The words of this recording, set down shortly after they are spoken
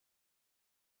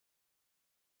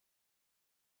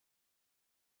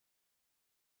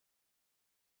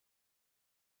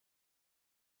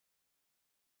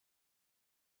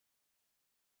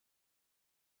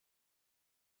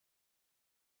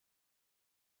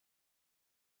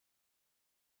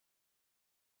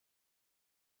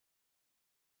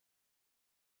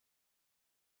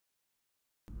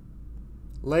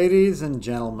Ladies and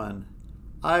gentlemen,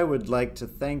 I would like to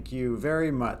thank you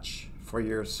very much for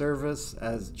your service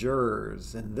as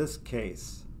jurors in this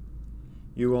case.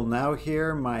 You will now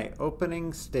hear my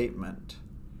opening statement,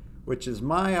 which is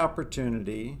my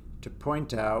opportunity to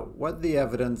point out what the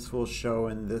evidence will show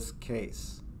in this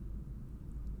case.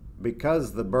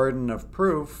 Because the burden of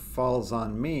proof falls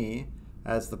on me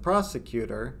as the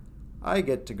prosecutor, I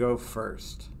get to go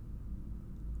first.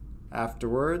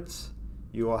 Afterwards,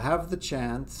 you will have the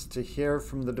chance to hear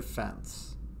from the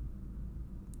defense.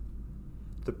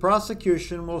 The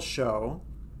prosecution will show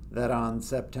that on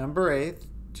September 8,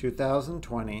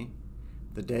 2020,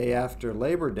 the day after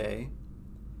Labor Day,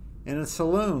 in a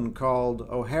saloon called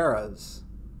O'Hara's,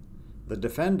 the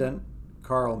defendant,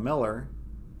 Carl Miller,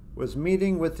 was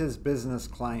meeting with his business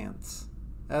clients,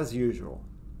 as usual.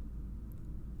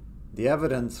 The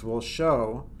evidence will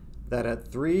show that at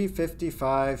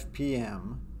 3:55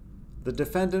 p.m., the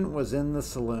defendant was in the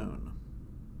saloon.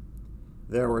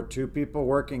 There were two people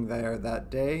working there that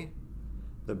day,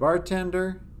 the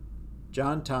bartender,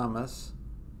 John Thomas,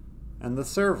 and the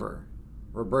server,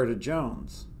 Roberta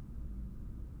Jones.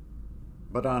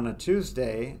 But on a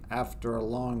Tuesday, after a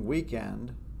long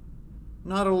weekend,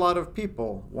 not a lot of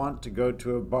people want to go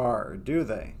to a bar, do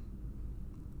they?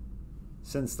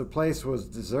 Since the place was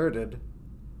deserted,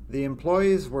 the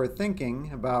employees were thinking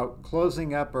about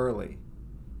closing up early,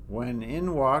 when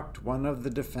in walked one of the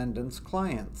defendant's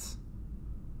clients.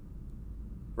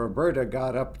 Roberta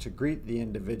got up to greet the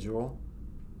individual,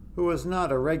 who was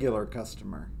not a regular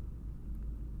customer.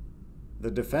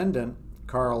 The defendant,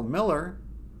 Carl Miller,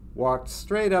 walked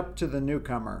straight up to the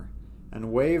newcomer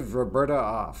and waved Roberta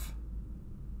off.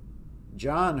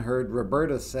 John heard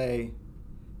Roberta say,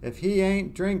 "If he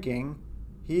ain't drinking,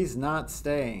 he's not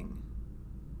staying."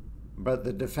 But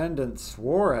the defendant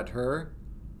swore at her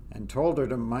and told her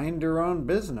to mind her own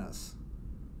business.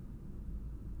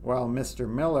 While Mr.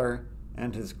 Miller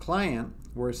and his client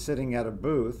were sitting at a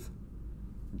booth,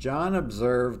 John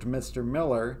observed Mr.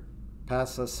 Miller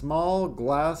pass a small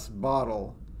glass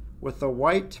bottle with a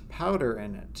white powder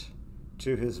in it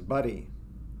to his buddy.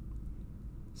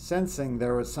 Sensing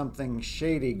there was something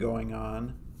shady going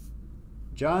on,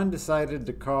 John decided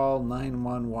to call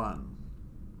 911.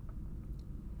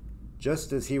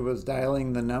 Just as he was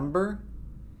dialing the number,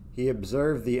 he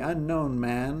observed the unknown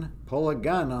man pull a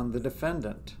gun on the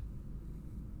defendant.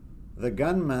 The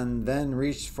gunman then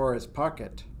reached for his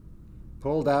pocket,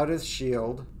 pulled out his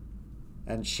shield,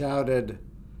 and shouted,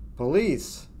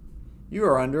 "Police, you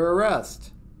are under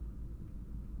arrest."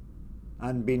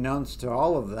 Unbeknownst to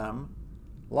all of them,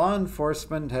 law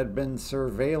enforcement had been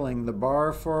surveilling the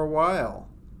bar for a while,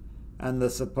 and the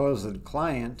supposed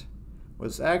client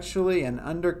was actually an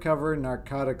undercover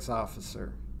narcotics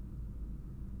officer.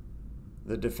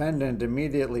 The defendant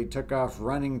immediately took off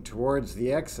running towards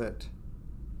the exit,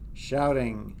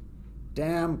 shouting,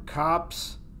 "Damn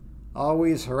cops,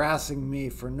 always harassing me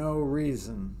for no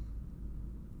reason."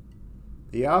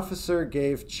 The officer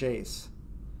gave chase,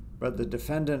 but the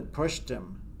defendant pushed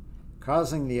him,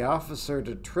 causing the officer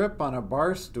to trip on a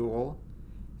bar stool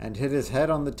and hit his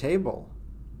head on the table,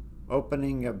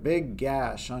 opening a big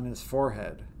gash on his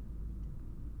forehead.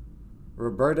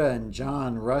 Roberta and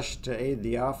John rushed to aid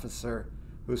the officer,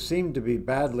 who seemed to be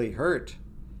badly hurt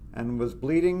and was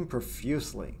bleeding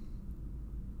profusely.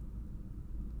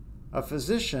 A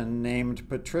physician named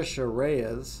Patricia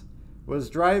Reyes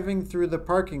was driving through the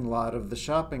parking lot of the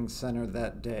shopping center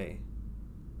that day.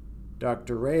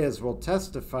 Dr. Reyes will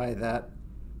testify that,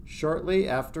 shortly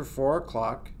after 4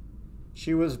 o'clock,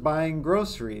 she was buying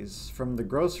groceries from the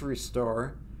grocery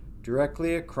store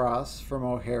directly across from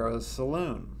O'Hara's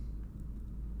saloon.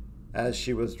 As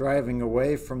she was driving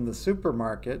away from the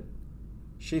supermarket,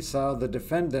 she saw the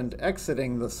defendant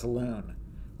exiting the saloon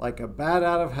like a bat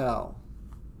out of hell.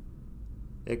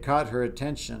 It caught her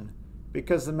attention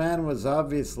because the man was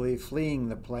obviously fleeing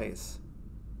the place,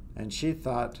 and she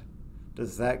thought,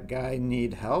 "Does that guy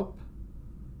need help?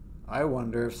 I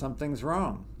wonder if something's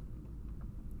wrong."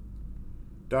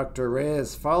 Dr.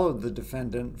 Reyes followed the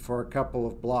defendant for a couple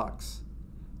of blocks,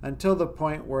 until the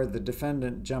point where the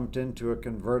defendant jumped into a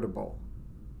convertible.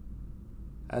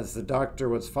 As the doctor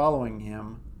was following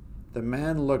him, the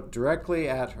man looked directly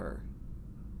at her.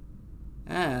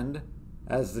 And,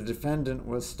 as the defendant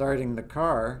was starting the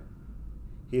car,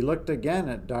 he looked again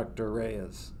at Dr.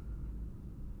 Reyes.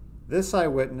 This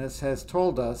eyewitness has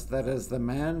told us that as the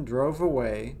man drove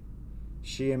away,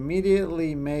 she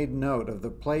immediately made note of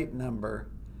the plate number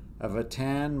of a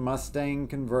tan Mustang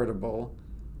convertible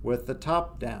with the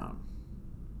top down.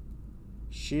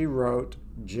 She wrote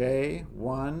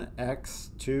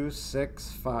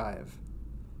J1X265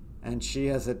 and she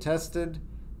has attested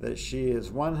that she is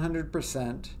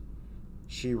 100%.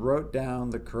 She wrote down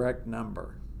the correct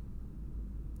number.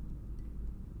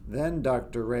 Then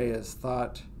Dr. Reyes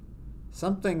thought,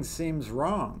 something seems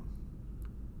wrong.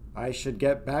 I should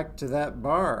get back to that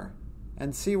bar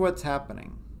and see what's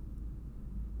happening.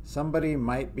 Somebody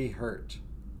might be hurt.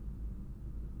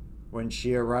 When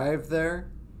she arrived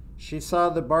there, she saw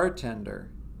the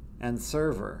bartender and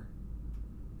server,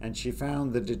 and she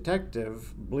found the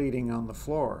detective bleeding on the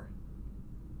floor.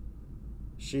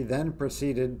 She then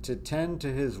proceeded to tend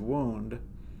to his wound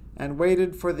and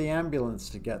waited for the ambulance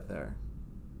to get there.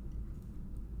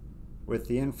 With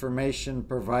the information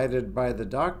provided by the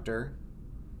doctor,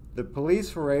 the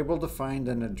police were able to find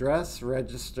an address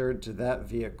registered to that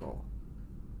vehicle,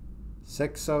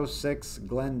 606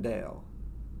 Glendale,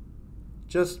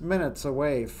 just minutes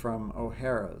away from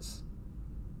O'Hara's.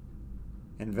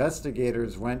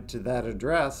 Investigators went to that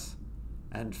address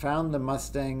and found the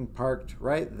Mustang parked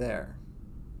right there.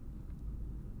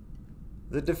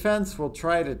 The defense will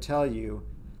try to tell you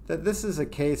that this is a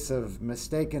case of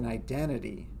mistaken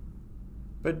identity,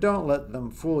 but don't let them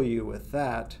fool you with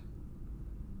that.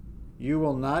 You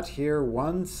will not hear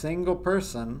one single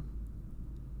person,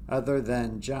 other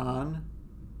than John,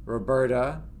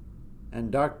 Roberta, and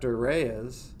Dr.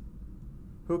 Reyes,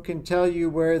 who can tell you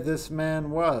where this man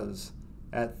was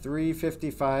at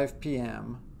 3:55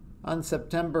 p.m. on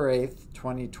September 8,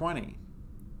 2020.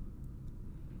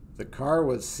 The car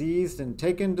was seized and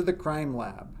taken to the crime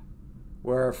lab,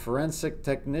 where a forensic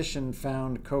technician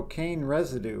found cocaine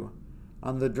residue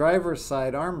on the driver's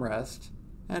side armrest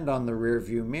and on the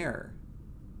rearview mirror.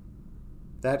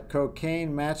 That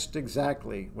cocaine matched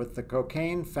exactly with the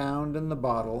cocaine found in the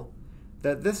bottle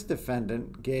that this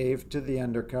defendant gave to the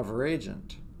undercover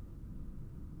agent.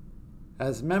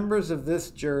 As members of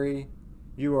this jury,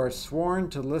 you are sworn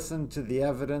to listen to the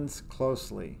evidence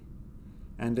closely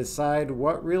and decide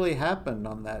what really happened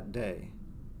on that day.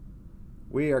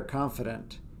 We are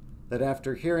confident that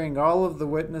after hearing all of the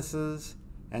witnesses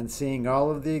and seeing all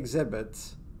of the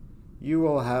exhibits, you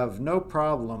will have no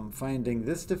problem finding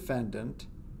this defendant,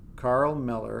 Carl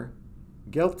Miller,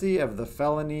 guilty of the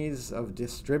felonies of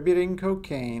distributing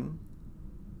cocaine,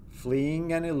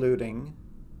 fleeing and eluding,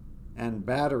 and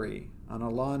battery on a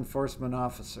law enforcement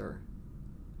officer,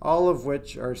 all of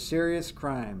which are serious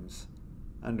crimes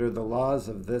under the laws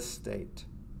of this state.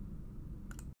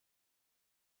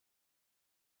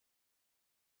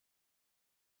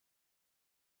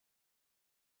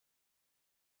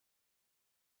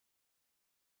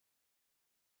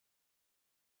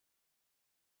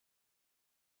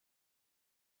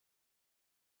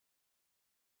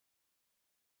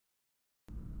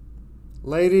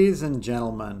 Ladies and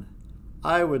gentlemen,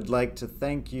 I would like to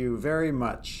thank you very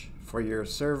much for your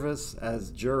service as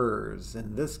jurors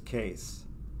in this case.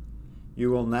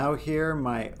 You will now hear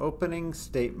my opening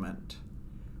statement,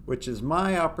 which is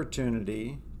my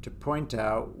opportunity to point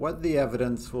out what the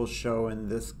evidence will show in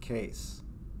this case.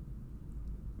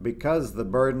 Because the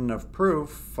burden of proof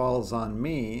falls on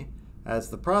me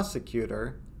as the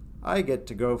prosecutor, I get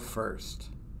to go first.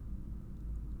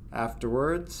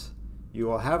 Afterwards, you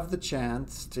will have the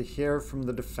chance to hear from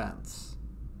the defense.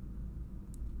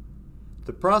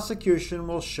 The prosecution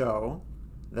will show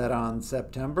that on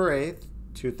September 8,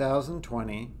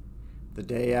 2020, the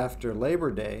day after Labor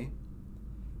Day,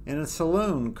 in a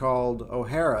saloon called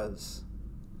O'Hara's,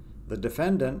 the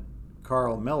defendant,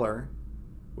 Carl Miller,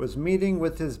 was meeting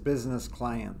with his business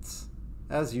clients,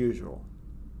 as usual.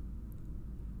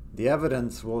 The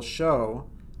evidence will show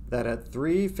that at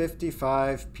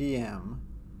 3:55 p.m.,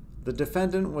 the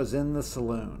defendant was in the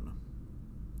saloon.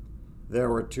 There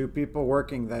were two people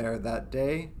working there that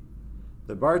day,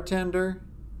 the bartender,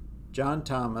 John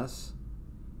Thomas,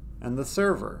 and the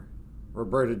server,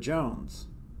 Roberta Jones.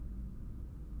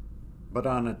 But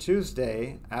on a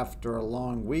Tuesday, after a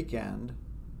long weekend,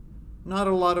 not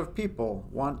a lot of people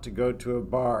want to go to a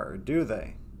bar, do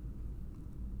they?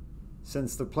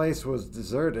 Since the place was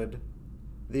deserted,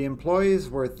 the employees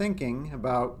were thinking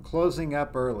about closing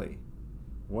up early,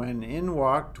 when in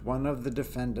walked one of the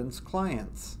defendant's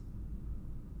clients.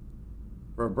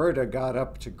 Roberta got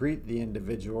up to greet the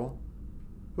individual,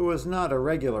 who was not a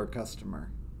regular customer.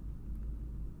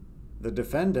 The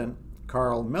defendant,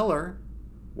 Carl Miller,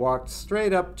 walked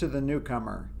straight up to the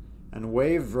newcomer and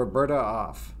waved Roberta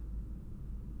off.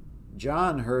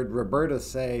 John heard Roberta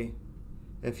say,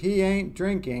 "If he ain't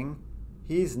drinking,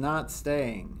 he's not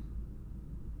staying."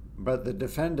 But the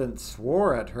defendant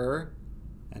swore at her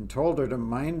and told her to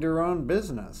mind her own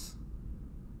business.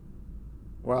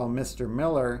 While Mr.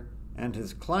 Miller and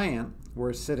his client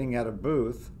were sitting at a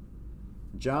booth,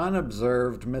 John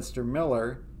observed Mr.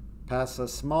 Miller pass a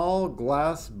small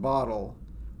glass bottle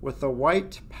with a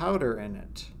white powder in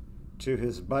it to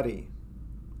his buddy.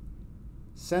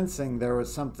 Sensing there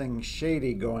was something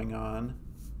shady going on,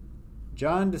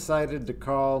 John decided to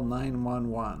call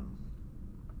 911.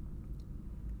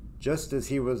 Just as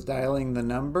he was dialing the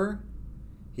number,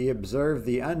 he observed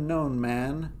the unknown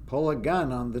man pull a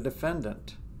gun on the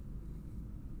defendant.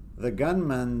 The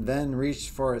gunman then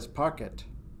reached for his pocket,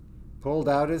 pulled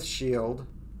out his shield,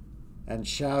 and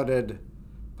shouted,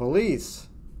 "Police,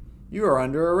 you are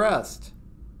under arrest."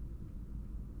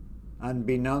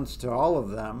 Unbeknownst to all of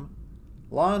them,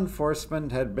 law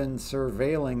enforcement had been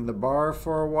surveilling the bar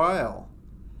for a while,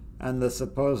 and the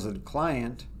supposed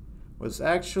client was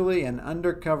actually an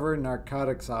undercover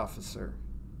narcotics officer.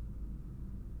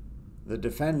 The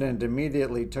defendant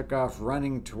immediately took off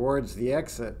running towards the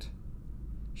exit,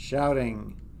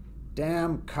 shouting,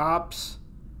 "Damn cops,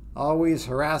 always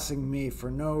harassing me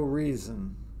for no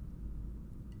reason."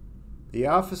 The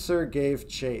officer gave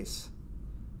chase,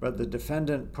 but the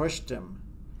defendant pushed him,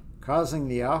 causing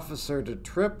the officer to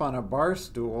trip on a bar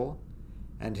stool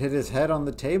and hit his head on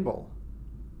the table,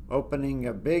 opening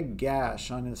a big gash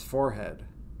on his forehead.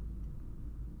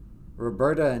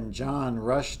 Roberta and John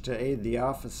rushed to aid the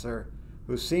officer,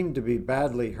 who seemed to be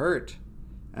badly hurt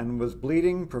and was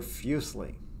bleeding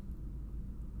profusely.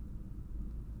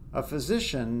 A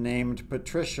physician named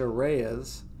Patricia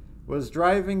Reyes was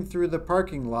driving through the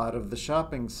parking lot of the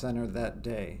shopping center that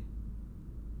day.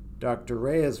 Dr.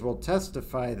 Reyes will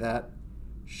testify that,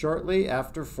 shortly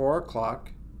after 4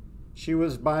 o'clock, she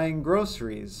was buying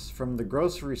groceries from the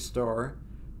grocery store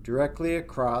directly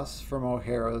across from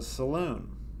O'Hara's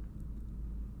saloon.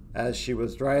 As she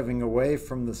was driving away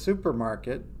from the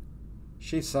supermarket,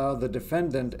 she saw the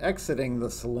defendant exiting the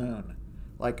saloon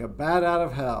like a bat out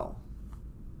of hell.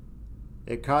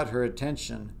 It caught her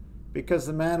attention because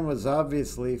the man was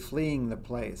obviously fleeing the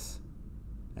place,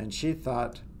 and she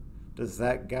thought, "Does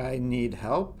that guy need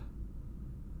help?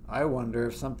 I wonder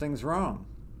if something's wrong."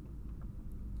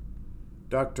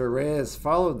 Dr. Reyes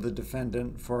followed the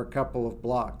defendant for a couple of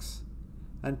blocks,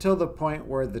 until the point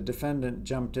where the defendant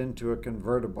jumped into a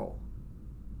convertible.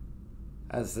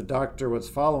 As the doctor was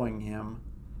following him,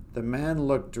 the man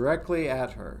looked directly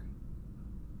at her.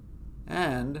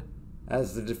 And,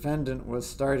 as the defendant was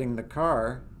starting the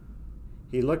car,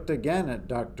 he looked again at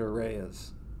Dr.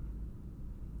 Reyes.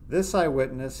 This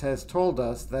eyewitness has told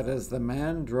us that as the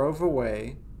man drove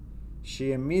away,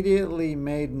 she immediately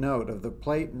made note of the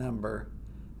plate number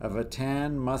of a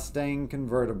tan Mustang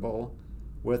convertible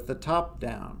with the top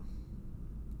down.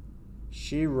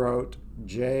 She wrote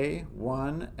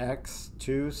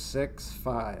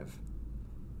J1X265,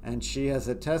 and she has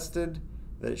attested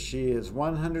that she is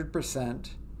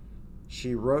 100%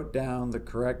 she wrote down the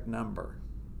correct number.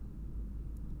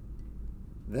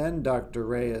 Then Dr.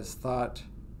 Reyes thought,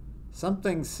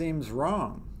 "Something seems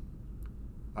wrong.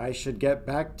 I should get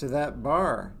back to that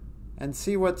bar and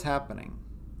see what's happening.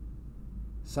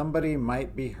 Somebody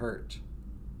might be hurt."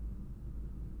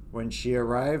 When she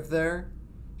arrived there,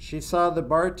 she saw the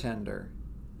bartender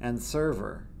and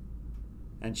server,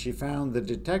 and she found the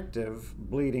detective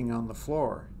bleeding on the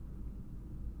floor.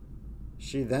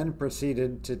 She then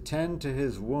proceeded to tend to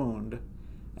his wound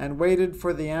and waited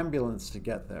for the ambulance to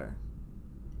get there.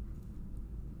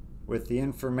 With the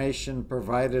information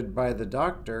provided by the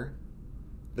doctor,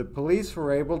 the police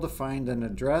were able to find an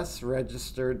address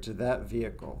registered to that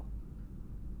vehicle,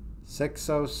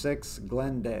 606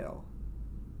 Glendale,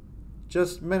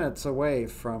 just minutes away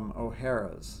from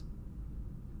O'Hara's.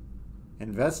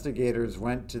 Investigators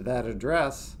went to that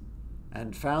address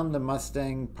and found the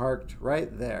Mustang parked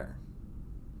right there.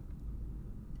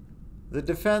 The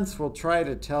defense will try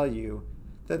to tell you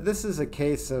that this is a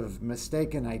case of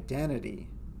mistaken identity,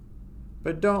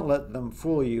 but don't let them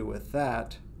fool you with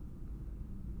that.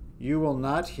 You will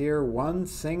not hear one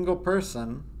single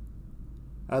person,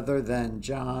 other than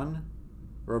John,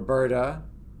 Roberta,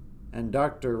 and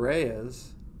Dr.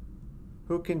 Reyes,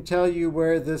 who can tell you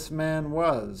where this man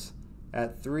was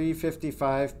at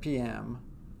 3:55 p.m.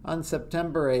 on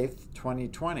September 8,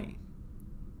 2020.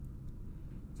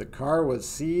 The car was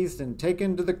seized and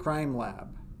taken to the crime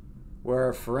lab, where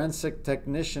a forensic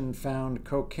technician found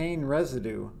cocaine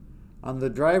residue on the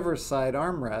driver's side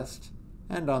armrest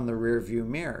and on the rearview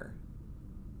mirror.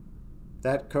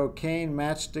 That cocaine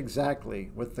matched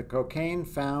exactly with the cocaine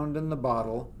found in the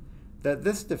bottle that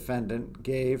this defendant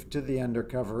gave to the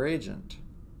undercover agent.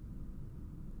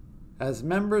 As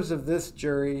members of this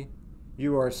jury,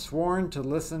 you are sworn to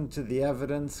listen to the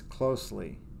evidence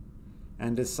closely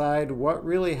and decide what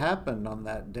really happened on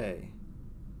that day.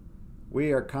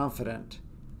 we are confident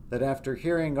that after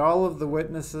hearing all of the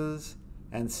witnesses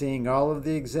and seeing all of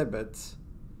the exhibits,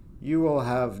 you will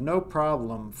have no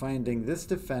problem finding this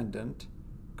defendant,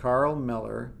 Carl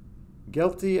Miller,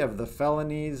 guilty of the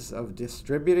felonies of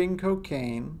distributing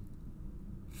cocaine,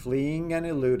 fleeing and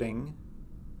eluding,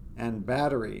 and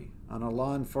battery on a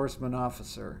law enforcement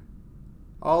officer,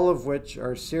 all of which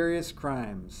are serious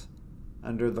crimes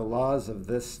under the laws of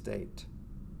this state.